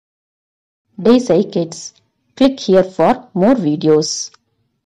Daysai Kids. Click here for more videos.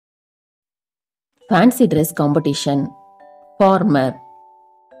 Fancy dress competition. Farmer.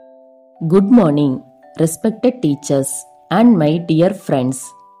 Good morning, respected teachers and my dear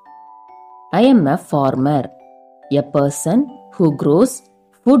friends. I am a farmer, a person who grows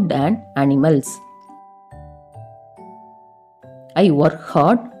food and animals. I work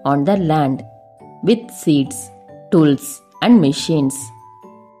hard on the land with seeds, tools and machines.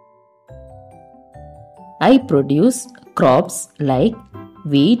 I produce crops like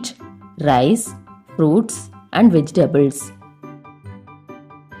wheat, rice, fruits and vegetables.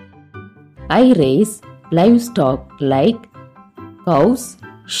 I raise livestock like cows,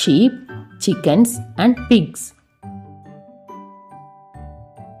 sheep, chickens and pigs.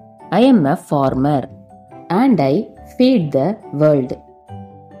 I am a farmer and I feed the world.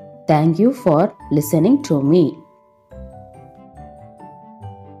 Thank you for listening to me.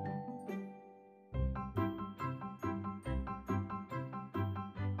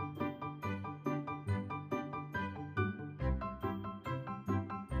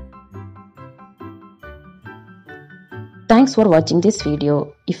 Thanks for watching this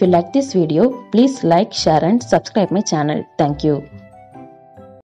video. If you like this video, please like, share and subscribe my channel. Thank you.